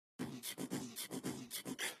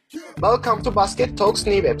Welcome to Basket Talks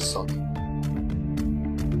new episode.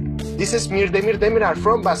 This is Mirdemir Demirer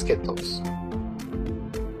from Basket Talks.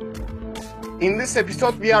 In this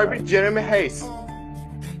episode, we are with Jeremy Hayes.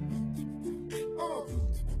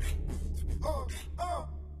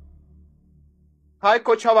 Hi,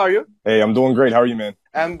 Coach. How are you? Hey, I'm doing great. How are you, man?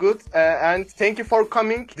 I'm good, and thank you for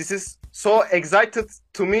coming. This is so excited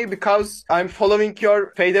to me because I'm following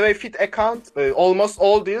your Fadeaway Fit account. Almost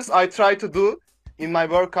all this I try to do in my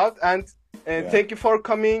workout, and thank you for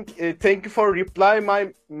coming. Thank you for reply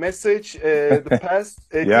my message the past.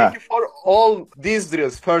 Thank you for all these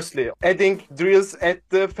drills. Firstly, adding drills at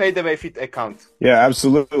the Fadeaway Fit account. Yeah,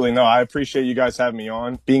 absolutely. No, I appreciate you guys having me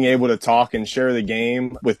on. Being able to talk and share the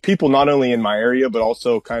game with people not only in my area, but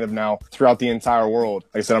also kind of now throughout the entire world.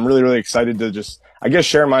 Like I said, I'm really, really excited to just, I guess,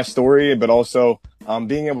 share my story, but also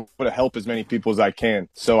being able to help as many people as I can.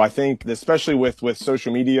 So I think, especially with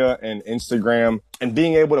social media and Instagram, and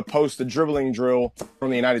being able to post a dribbling drill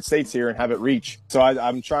from the United States here and have it reach. So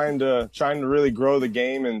I'm trying to really grow the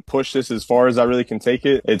game and push this as far as I really can take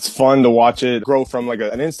it. It's fun to watch it grow from like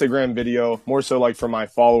an Instagram video, more so like for my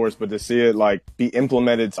followers, but to see it like be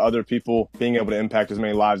implemented to other people, being able to impact as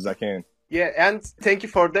many lives as I can. Yeah, and thank you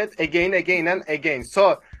for that again and again.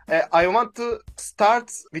 So I want to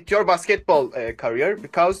start with your basketball career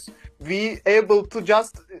because we able to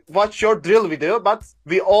just watch your drill video, but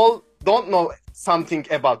we all don't know something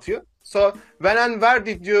about you. So when and where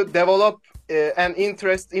did you develop an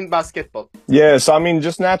interest in basketball? Yeah, so I mean,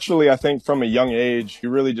 just naturally, I think from a young age, you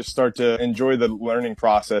really just start to enjoy the learning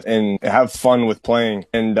process and have fun with playing.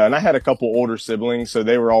 And I had a couple older siblings, so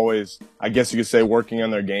they were always, I guess you could say, working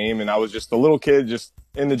on their game. And I was just a little kid just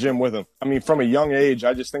in the gym with them. I mean, from a young age,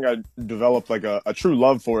 I just think I developed like a true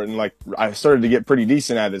love for it. And like I started to get pretty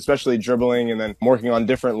decent at it, especially dribbling and then working on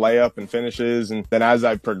different layup and finishes. And then as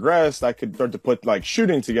I progressed, I could start to put like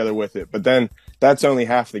shooting together with it. But then that's only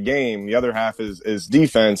half the game. The other half is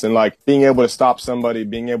defense and like being able to stop somebody,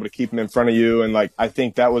 being able to keep them in front of you. And like, I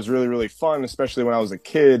think that was really, really fun, especially when I was a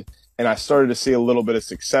kid and I started to see a little bit of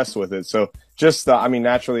success with it. So just, I mean,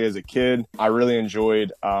 naturally as a kid, I really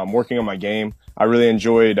enjoyed working on my game. I really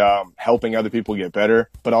enjoyed helping other people get better,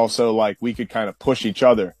 but also like we could kind of push each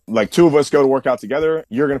other. Like two of us go to work out together.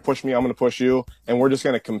 You're going to push me. I'm going to push you. And we're just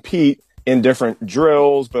going to compete in different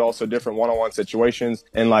drills, but also different one-on-one situations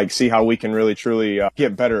and like see how we can really, truly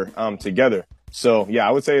get better together. So yeah,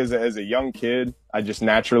 I would say as a young kid, I just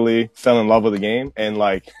naturally fell in love with the game and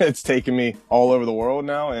like it's taken me all over the world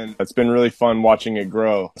now. And it's been really fun watching it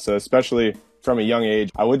grow. So especially from a young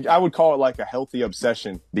age, I would call it like a healthy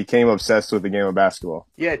obsession. Became obsessed with the game of basketball.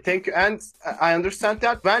 Yeah, thank you. And I understand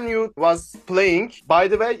that when you was playing, by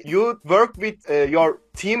the way, you worked with your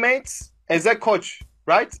teammates as a coach,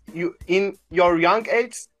 right? You in your young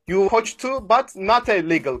age, you coach too, but not a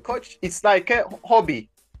legal coach. It's like a hobby.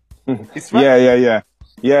 It's right?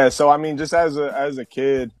 Yeah, so I mean, just as a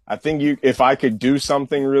kid, I think if I could do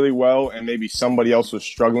something really well and maybe somebody else was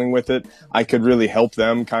struggling with it, I could really help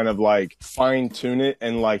them kind of like fine tune it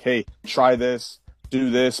and like, hey, try this, do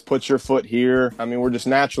this, put your foot here. I mean, we're just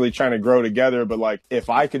naturally trying to grow together, but like if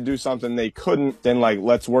I could do something they couldn't, then like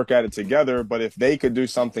let's work at it together. But if they could do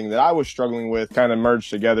something that I was struggling with, kind of merge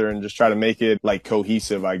together and just try to make it like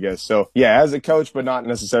cohesive, I guess. So yeah, as a coach, but not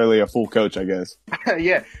necessarily a full coach, I guess.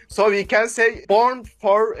 Yeah, so we can say born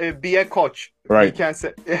for be a coach. Right. We can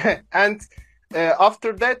say. And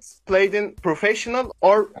after that, played in professional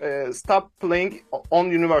or stopped playing on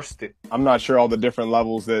university? I'm not sure all the different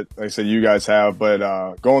levels that, like I said, you guys have,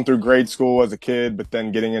 but going through grade school as a kid, but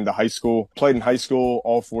then getting into high school. Played in high school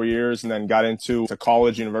all 4 years and then got into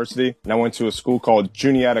college, university. And I went to a school called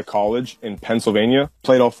Juniata College in Pennsylvania.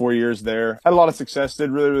 Played all 4 years there. Had a lot of success,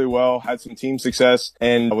 did really, really well. Had some team success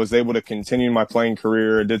and I was able to continue my playing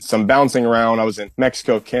career. Did some bouncing around. I was in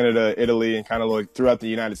Mexico, Canada, Italy, and kind of like throughout the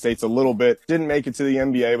United States a little bit. Didn't make it to the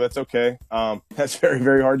NBA, but that's okay. That's very,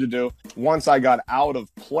 very hard to do. Once I got out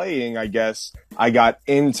of playing, I guess, I got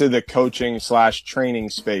into the coaching / training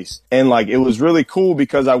space. And like, it was really cool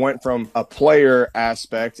because I went from a player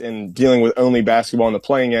aspect and dealing with only basketball on the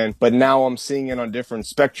playing end, but now I'm seeing it on a different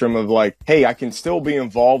spectrum of like, hey, I can still be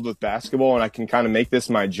involved with basketball and I can kind of make this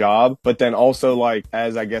my job. But then also like,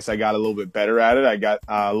 as I guess I got a little bit better at it, I got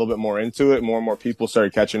a little bit more into it. More and more people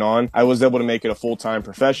started catching on. I was able to make it a full-time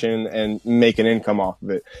profession and make an income off of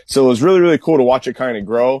it. So it was really, really cool to watch it kind of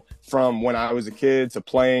grow. from when I was a kid to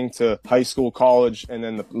playing to high school, college, and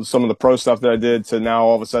then some of the pro stuff that I did to now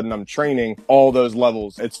all of a sudden I'm training all those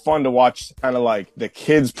levels. It's fun to watch kind of like the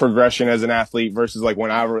kids' progression as an athlete versus like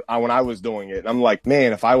when I was doing it. I'm like,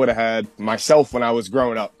 man, if I would have had myself when I was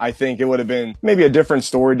growing up, I think it would have been maybe a different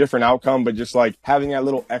story, different outcome, but just like having that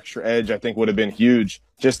little extra edge, I think would have been huge.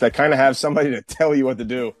 Just to kind of have somebody to tell you what to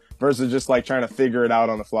do versus just like trying to figure it out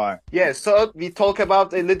on the fly. Yeah, so we talk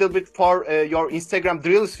about a little bit for your Instagram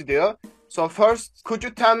drills video. So first, could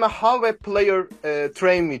you tell me how a player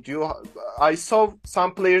train with you? I saw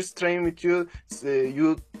some players train with you,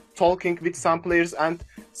 you talking with some players, and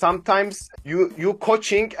sometimes you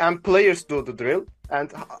coaching and players do the drill.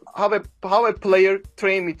 And how a player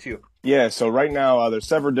train with you? Yeah, so right now there's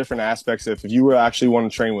several different aspects if you actually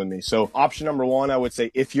want to train with me. So option number one, I would say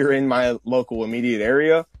if you're in my local immediate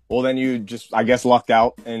area, well, then you just, I guess, lucked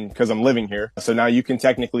out and because I'm living here. So now you can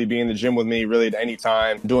technically be in the gym with me really at any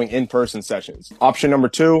time doing in-person sessions. Option number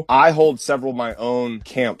two, I hold several of my own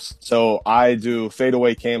camps. So I do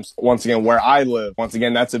Fadeaway camps, once again, where I live. Once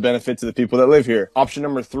again, that's a benefit to the people that live here. Option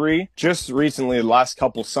number three, just recently, the last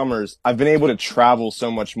couple summers, I've been able to travel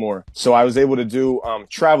so much more. So I was able to do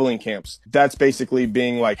traveling camps. That's basically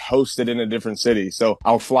being like hosted in a different city. So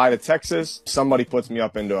I'll fly to Texas. Somebody puts me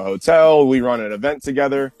up into a hotel. We run an event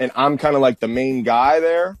together. And I'm kind of like the main guy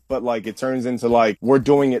there, but like it turns into like we're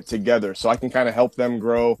doing it together. So I can kind of help them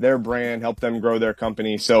grow their brand, help them grow their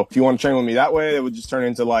company. So if you want to train with me that way, it would just turn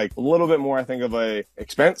into like a little bit more, I think, of a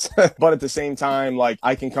expense. But at the same time, like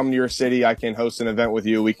I can come to your city, I can host an event with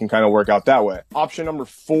you. We can kind of work out that way. Option number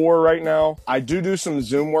four right now, I do some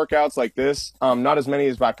Zoom workouts like this. Not as many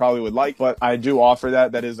as I probably would like, but I do offer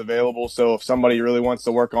that. That is available. So if somebody really wants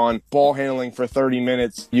to work on ball handling for 30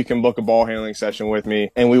 minutes, you can book a ball handling session with me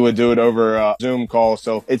and we would do it over a Zoom call.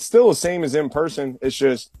 So it's still the same as in person. It's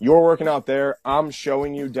just you're working out there. I'm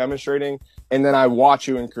showing you, demonstrating, and then I watch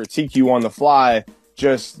you and critique you on the fly.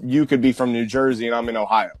 Just you could be from New Jersey and I'm in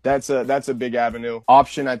Ohio. That's a big avenue.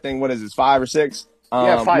 Option, I think, what is this, 5 or 6?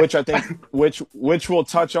 Yeah, 5. Which I think, which we'll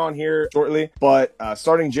touch on here shortly. But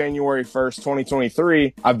starting January 1st,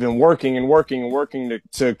 2023, I've been working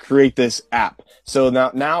to create this app. So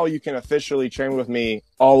now you can officially train with me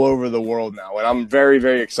all over the world now. And I'm very,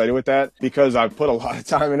 very excited with that because I've put a lot of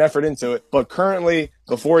time and effort into it. But currently,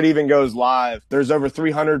 before it even goes live, there's over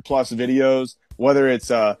 300 plus videos. Whether it's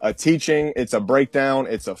a teaching, it's a breakdown,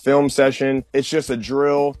 it's a film session, it's just a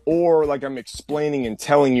drill, or like I'm explaining and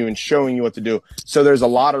telling you and showing you what to do. So there's a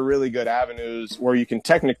lot of really good avenues where you can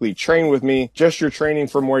technically train with me, just your training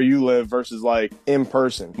from where you live versus like in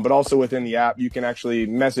person. But also within the app, you can actually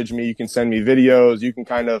message me, you can send me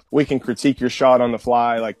videos, we can critique your shot on the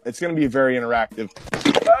fly. Like it's going to be very interactive.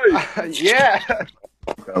 Yeah.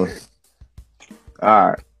 All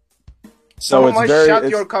right. So Someone shot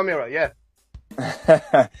your camera. Yeah.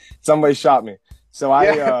 Somebody shot me. So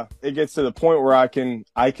it gets to the point where I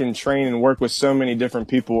can train and work with so many different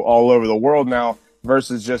people all over the world now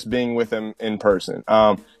versus just being with them in person.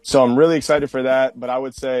 So I'm really excited for that. But I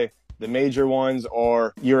would say the major ones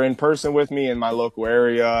are you're in person with me in my local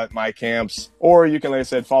area, my camps, or you can, like I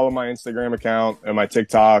said, follow my Instagram account and my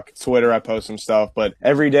TikTok, Twitter. I post some stuff, but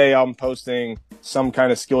every day I'm posting some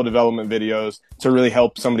kind of skill development videos to really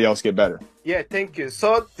help somebody else get better. Yeah, thank you.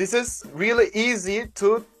 So this is really easy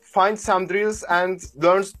to find some drills and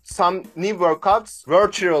learn some new workouts,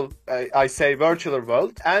 I say virtual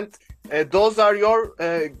world. And those are your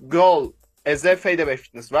goal as a Fadeaway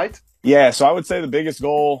Fitness, right? Yeah, so I would say the biggest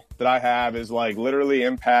goal that I have is like literally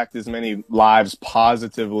impact as many lives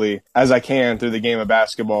positively as I can through the game of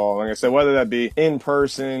basketball. Like I said, whether that be in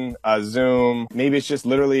person, a Zoom, maybe it's just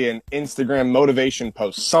literally an Instagram motivation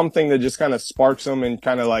post, something that just kind of sparks them and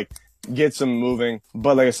kind of like gets them moving.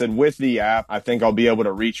 But like I said, with the app, I think I'll be able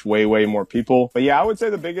to reach way, way more people. But yeah, I would say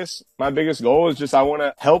my biggest goal is just I want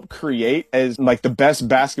to help create as like the best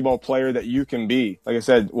basketball player that you can be. Like I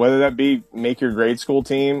said, whether that be make your grade school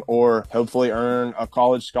team or hopefully earn a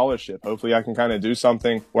college scholarship. Hopefully I can kind of do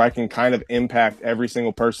something where I can kind of impact every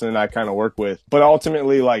single person that I kind of work with. But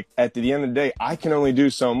ultimately, like at the end of the day, I can only do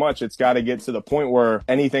so much. It's got to get to the point where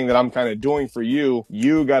anything that I'm kind of doing for you,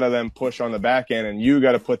 you got to then push on the back end and you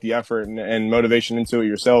got to put the effort and motivation into it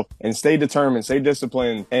yourself and stay determined, stay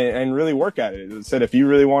disciplined, and really work at it. As I said, if you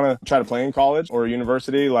really want to try to play in college or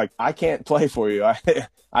university, like I can't play for you.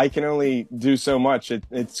 I can only do so much.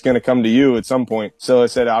 It's going to come to you at some point. So I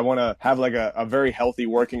said, I want to have like a very healthy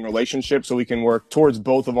working relationship so we can work towards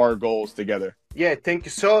both of our goals together. Yeah, thank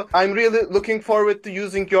you. So I'm really looking forward to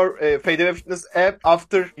using your Fadeaway Fitness app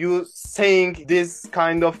after you saying this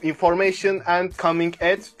kind of information and coming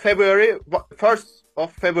at February 1st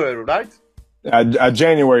of February, right?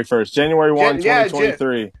 January 1st, January 1, Yeah,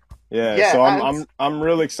 2023. Yeah, yeah, so and I'm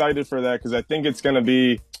really excited for that because I think it's going to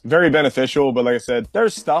be very beneficial. But like I said,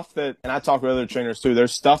 there's stuff that, and I talk with other trainers too.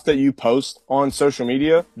 There's stuff that you post on social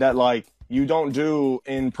media that like you don't do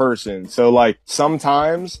in person. So like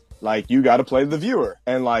sometimes like you got to play the viewer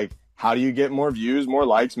and like how do you get more views, more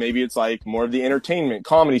likes? Maybe it's like more of the entertainment,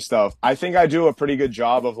 comedy stuff. I think I do a pretty good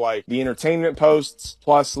job of like the entertainment posts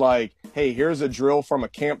plus like, hey, here's a drill from a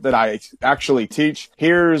camp that I actually teach.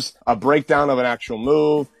 Here's a breakdown of an actual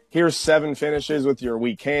move. Here's 7 finishes with your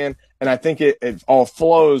weak hand. And I think it all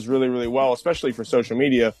flows really, really well, especially for social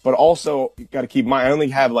media. But also, you got to keep in mind, I only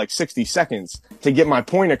have like 60 seconds to get my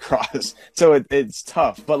point across. So it's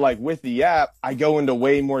tough. But like with the app, I go into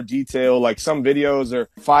way more detail. Like some videos are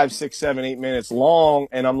 5, 6, 7, 8 minutes long.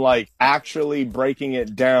 And I'm like actually breaking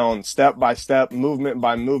it down step by step, movement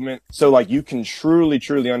by movement. So like you can truly,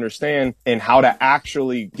 truly understand and how to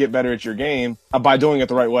actually get better at your game by doing it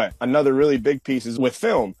the right way. Another really big piece is with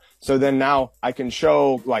film. So then now I can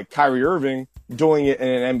show like Kyrie Irving doing it in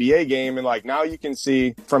an NBA game. And like now you can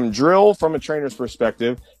see from drill, from a trainer's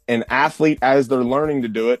perspective, an athlete as they're learning to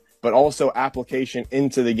do it, but also application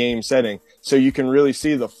into the game setting. So you can really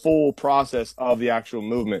see the full process of the actual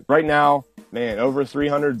movement. Right now, man, over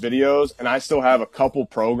 300 videos, and I still have a couple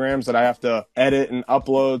programs that I have to edit and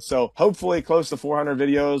upload. So hopefully close to 400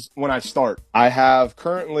 videos when I start. I have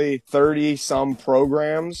currently 30 some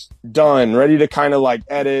programs done, ready to kind of like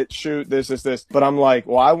edit, shoot, this. But I'm like,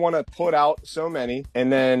 well, I want to put out so many.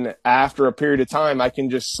 And then after a period of time, I can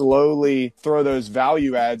just slowly throw those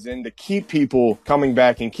value adds in to keep people coming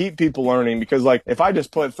back and keep people learning. Because like if I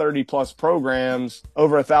just put 30 plus programs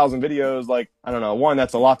over 1,000 videos, like, I don't know, one,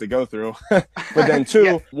 that's a lot to go through. But then two,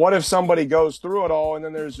 yeah. What if somebody goes through it all and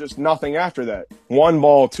then there's just nothing after that? 1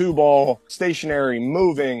 ball, 2 ball, stationary,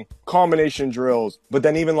 moving, combination drills, but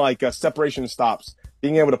then even like separation stops,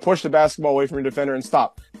 being able to push the basketball away from your defender and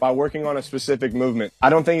stop by working on a specific movement. I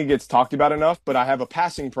don't think it gets talked about enough, but I have a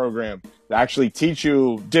passing program that actually teach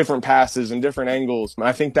you different passes and different angles. And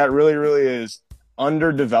I think that really, really is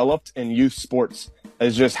underdeveloped in youth sports,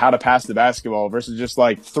 is just how to pass the basketball versus just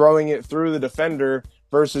like throwing it through the defender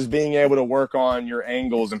versus being able to work on your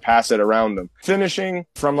angles and pass it around them. Finishing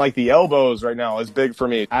from like the elbows right now is big for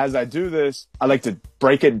me. As I do this, I like to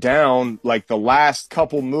break it down like the last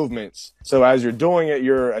couple movements. So as you're doing it,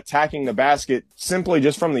 you're attacking the basket simply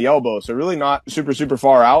just from the elbow. So really not super, super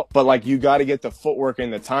far out, but like you got to get the footwork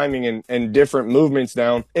and the timing and different movements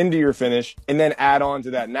down into your finish and then add on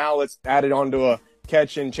to that. Now let's add it onto a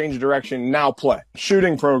catch and change direction, now play.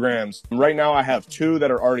 Shooting programs. Right now I have 2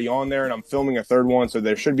 that are already on there and I'm filming a 3rd one, so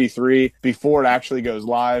there should be 3 before it actually goes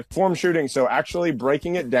live. Form shooting, so actually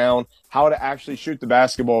breaking it down, how to actually shoot the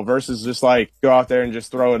basketball versus just like go out there and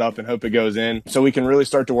just throw it up and hope it goes in. So we can really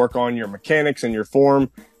start to work on your mechanics and your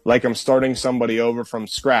form like I'm starting somebody over from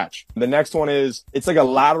scratch. The next one is, it's like a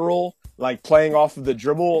lateral, like playing off of the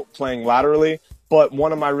dribble, playing laterally. But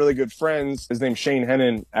one of my really good friends, his name's Shane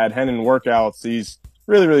Hennon at Hennon Workouts. He's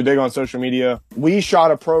really, really big on social media. We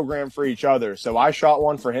shot a program for each other. So I shot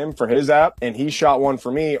one for him for his app, and he shot one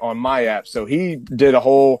for me on my app. So he did a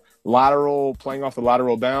whole lateral, playing off the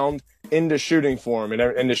lateral bound into shooting form and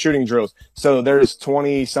into shooting drills. So there's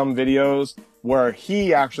 20 some videos where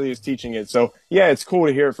he actually is teaching it. So yeah, it's cool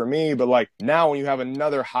to hear it from me, but like now when you have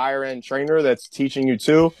another higher end trainer that's teaching you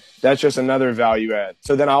too, that's just another value add.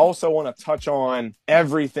 So then I also want to touch on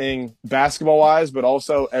everything basketball wise, but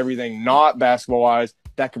also everything not basketball wise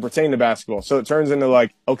that can pertain to basketball. So it turns into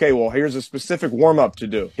like, okay, well, here's a specific warm up to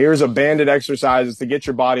do. Here's a banded exercises to get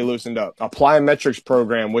your body loosened up. A plyometrics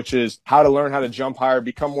program, which is how to learn how to jump higher,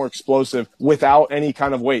 become more explosive without any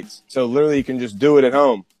kind of weights. So literally you can just do it at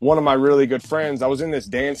home. One of my really good friends, I was in this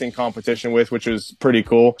dancing competition with, which was pretty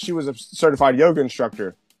cool. She was a certified yoga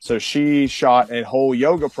instructor. So she shot a whole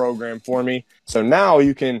yoga program for me. So now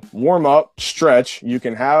you can warm up, stretch, you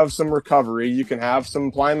can have some recovery, you can have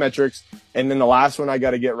some plyometrics. And then the last one I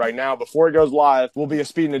got to get right now before it goes live will be a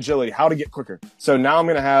speed and agility, how to get quicker. So now I'm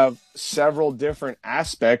going to have several different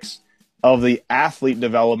aspects of the athlete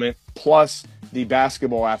development plus the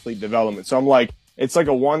basketball athlete development. So I'm like, it's like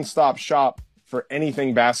a one-stop shop for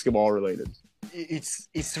anything basketball related.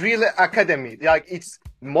 It's really academy. Like it's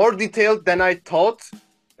more detailed than I thought.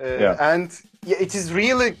 And yeah, it is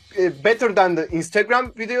really better than the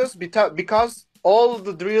Instagram videos because all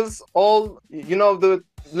the drills, all, you know, the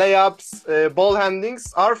layups, ball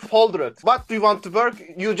handlings are folded. What do you want to work?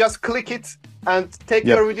 You just click it and take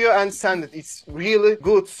your video and send it. It's really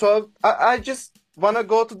good. So I just wanna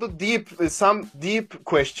go to the some deep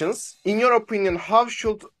questions. In your opinion, how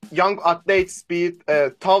should young athletes be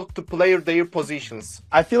taught to play their positions?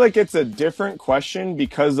 I feel like it's a different question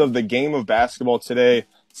because of the game of basketball today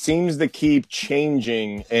seems to keep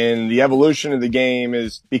changing and the evolution of the game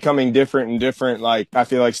is becoming different and different. Like, I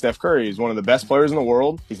feel like Steph Curry is one of the best players in the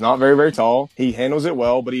world. He's not very, very tall. He handles it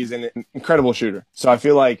well, but he's an incredible shooter. So I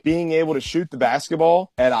feel like being able to shoot the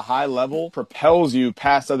basketball at a high level propels you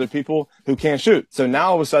past other people who can't shoot. So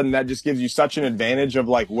now all of a sudden that just gives you such an advantage of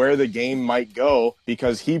like where the game might go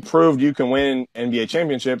because he proved you can win NBA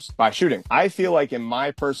championships by shooting. I feel like in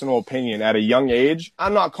my personal opinion at a young age,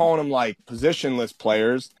 I'm not calling them like positionless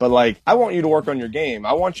players, but like, I want you to work on your game.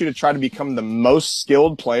 I want you to try to become the most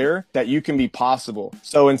skilled player that you can be possible.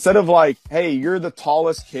 So instead of like, hey, you're the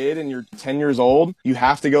tallest kid and you're 10 years old, you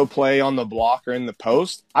have to go play on the block or in the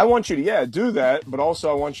post. I want you to, yeah, do that. But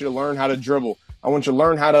also I want you to learn how to dribble. I want you to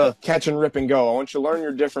learn how to catch and rip and go. I want you to learn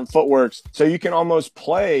your different footworks so you can almost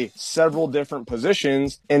play several different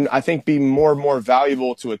positions and I think be more and more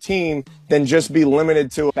valuable to a team than just be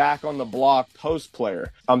limited to a back on the block post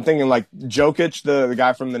player. I'm thinking like Jokic, the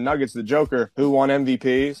guy from the Nuggets, the Joker, who won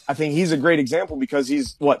MVPs. I think he's a great example because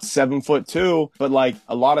he's 7'2", but like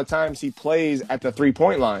a lot of times he plays at the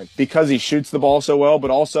 3-point line because he shoots the ball so well, but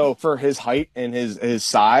also for his height and his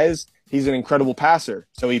size. He's an incredible passer.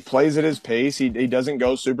 So he plays at his pace. He doesn't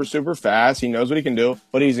go super, super fast. He knows what he can do,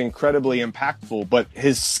 but he's incredibly impactful. But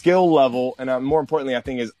his skill level, and more importantly, I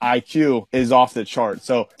think his IQ is off the chart.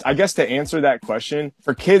 So I guess to answer that question,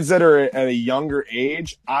 for kids that are at a younger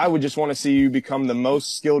age, I would just want to see you become the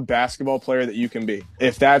most skilled basketball player that you can be.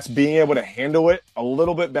 If that's being able to handle it a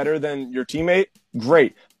little bit better than your teammate,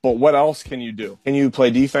 great. But what else can you do? Can you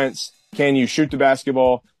play defense? Can you shoot the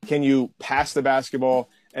basketball? Can you pass the basketball?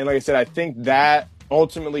 And like I said, I think that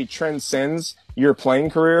ultimately transcends your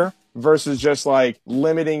playing career versus just like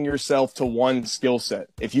limiting yourself to one skill set.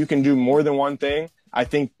 If you can do more than one thing, I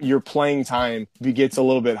think your playing time gets a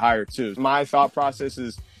little bit higher too. My thought process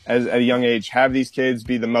is, as at a young age, have these kids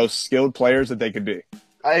be the most skilled players that they could be.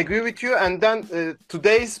 I agree with you. And then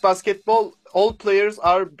today's basketball, all players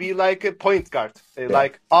are be like a point guard.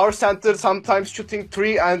 Like our center sometimes shooting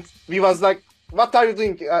three, and we was like, what are you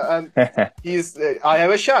doing? And I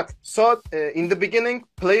have a shot. So in the beginning,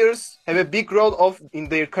 players have a big role in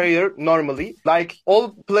their career normally. Like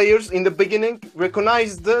all players in the beginning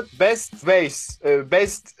recognize the best ways,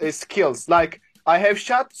 best skills. Like I have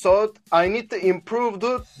shot, so I need to improve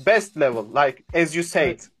the best level. Like as you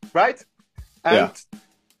said, right? And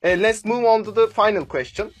let's move on to the final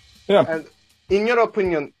question. Yeah. And in your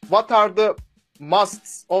opinion, what are the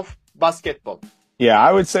musts of basketball? Yeah,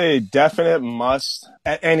 I would say definite must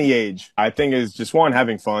at any age. I think is just one,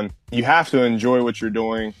 having fun. You have to enjoy what you're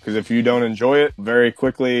doing because if you don't enjoy it, very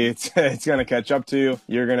quickly it's going to catch up to you.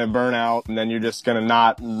 You're going to burn out and then you're just going to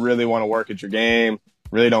not really want to work at your game.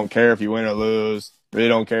 Really don't care if you win or lose. Really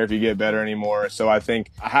don't care if you get better anymore. So I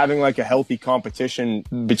think having like a healthy competition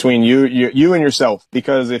between you and yourself,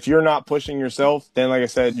 because if you're not pushing yourself, then like I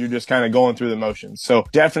said, you're just kind of going through the motions. So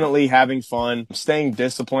definitely having fun, staying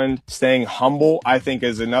disciplined, staying humble, I think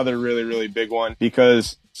is another really, really big one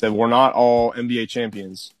because we're not all NBA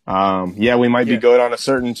champions. We might be good on a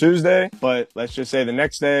certain Tuesday, but let's just say the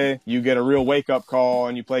next day you get a real wake up call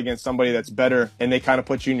and you play against somebody that's better and they kind of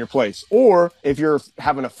put you in your place. Or if you're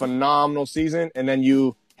having a phenomenal season and then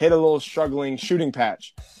you hit a little struggling shooting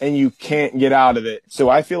patch and you can't get out of it. So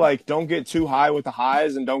I feel like don't get too high with the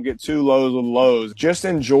highs and don't get too low with the lows. Just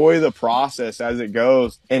enjoy the process as it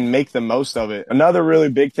goes and make the most of it. Another really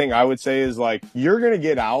big thing I would say is like, you're going to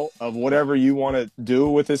get out of whatever you want to do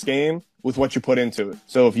with this game with what you put into it.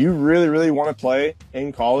 So if you really, really want to play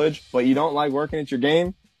in college, but you don't like working at your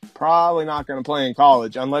game, probably not going to play in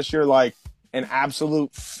college unless you're like an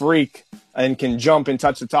absolute freak and can jump and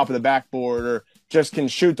touch the top of the backboard or just can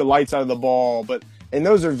shoot the lights out of the ball. And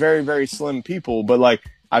those are very, very slim people. But like,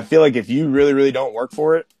 I feel like if you really, really don't work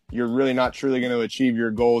for it, you're really not truly going to achieve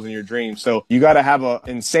your goals and your dreams. So you got to have an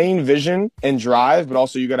insane vision and drive, but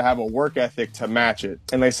also you got to have a work ethic to match it.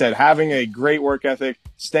 And like I said, having a great work ethic,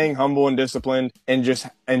 staying humble and disciplined, and just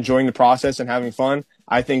enjoying the process and having fun,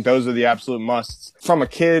 I think those are the absolute musts. From a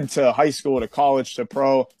kid to high school to college to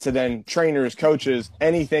pro to then trainers, coaches,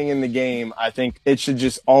 anything in the game, I think it should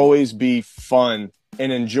just always be fun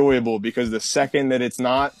and enjoyable, because the second that it's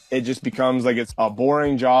not, it just becomes like it's a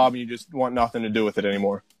boring job and you just want nothing to do with it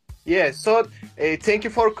anymore. Yeah, so thank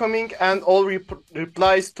you for coming and all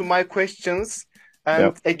replies to my questions.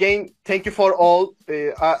 And again, thank you for all.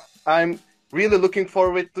 I'm really looking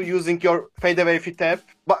forward to using your Fadeaway Fit app.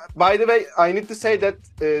 But by the way, I need to say that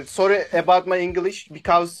sorry about my English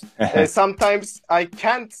because sometimes I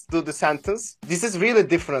can't do the sentence. This is really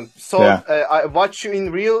different. So I watch you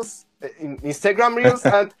in Reels, in Instagram Reels,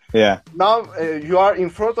 and now you are in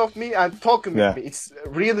front of me and talking with me. It's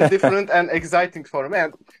really different and exciting for me.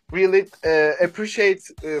 And really appreciate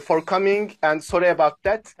for coming, and sorry about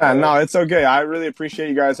that. No, it's okay. I really appreciate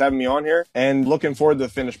you guys having me on here and looking forward to the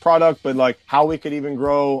finished product, but like how we could even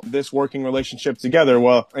grow this working relationship together.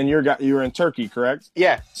 Well, and you're in Turkey, correct?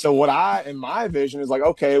 Yeah. So what in my vision is like,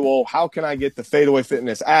 okay, well, how can I get the Fadeaway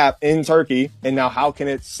Fitness app in Turkey? And now how can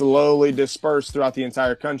it slowly disperse throughout the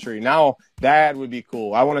entire country? Now that would be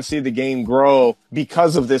cool. I want to see the game grow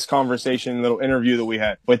because of this conversation, little interview that we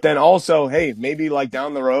had. But then also, hey, maybe like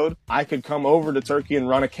down the road, I could come over to Turkey and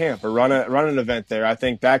run a camp or run an event there. I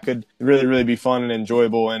think that could really, really be fun and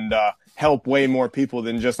enjoyable and help way more people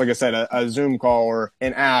than just, like I said, a Zoom call or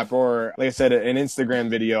an app or, like I said, an Instagram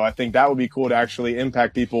video. I think that would be cool to actually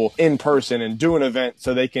impact people in person and do an event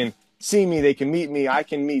so they can see me, they can meet me, I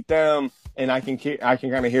can meet them, and I can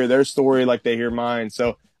kind of hear their story like they hear mine.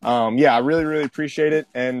 So I really, really appreciate it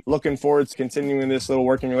and looking forward to continuing this little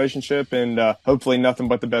working relationship and hopefully nothing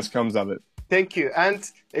but the best comes of it. Thank you. And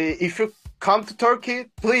if you come to Turkey,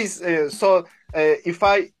 please, if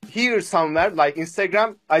I hear somewhere like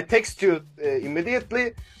Instagram, I text you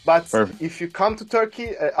immediately. But if you come to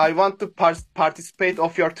Turkey, I want to participate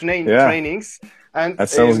of your trainings and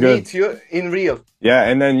meet you in real. Yeah,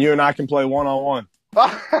 and then you and I can play one-on-one.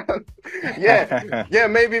 Yeah,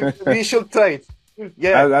 maybe we should trade.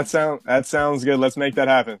 Yeah, that sounds good. Let's make that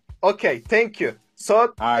happen. Okay, thank you.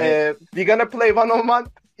 So we're gonna play one-on-one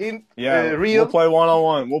in real. We'll play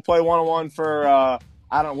one-on-one. We'll play one-on-one for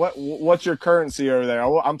I don't what's your currency over there?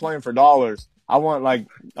 I'm playing for dollars. I want like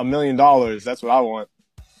 $1 million. That's what I want.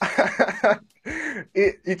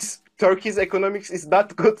 It's Turkey's economics is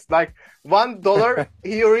not good. Like $1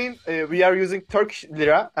 here in we are using Turkish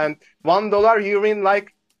lira, and $1 here in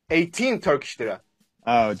like 18 Turkish lira.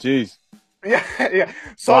 Oh, geez. Yeah.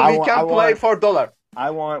 So we can play for dollar. I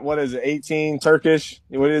want, what is it, 18 Turkish?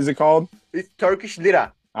 What is it called? It's Turkish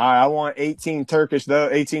lira. I want 18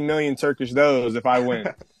 million Turkish those if I win.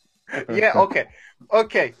 Yeah,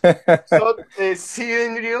 okay. So see you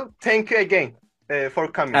in real. Thank you again for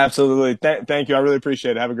coming. Absolutely. Thank you. I really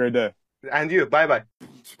appreciate it. Have a great day. And you. Bye-bye.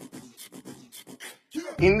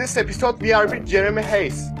 In this episode, we are with Jeremy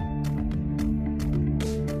Hayes.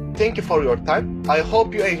 Thank you for your time. I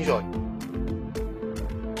hope you enjoy.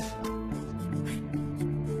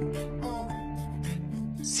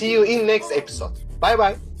 See you in next episode. Bye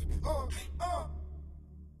bye.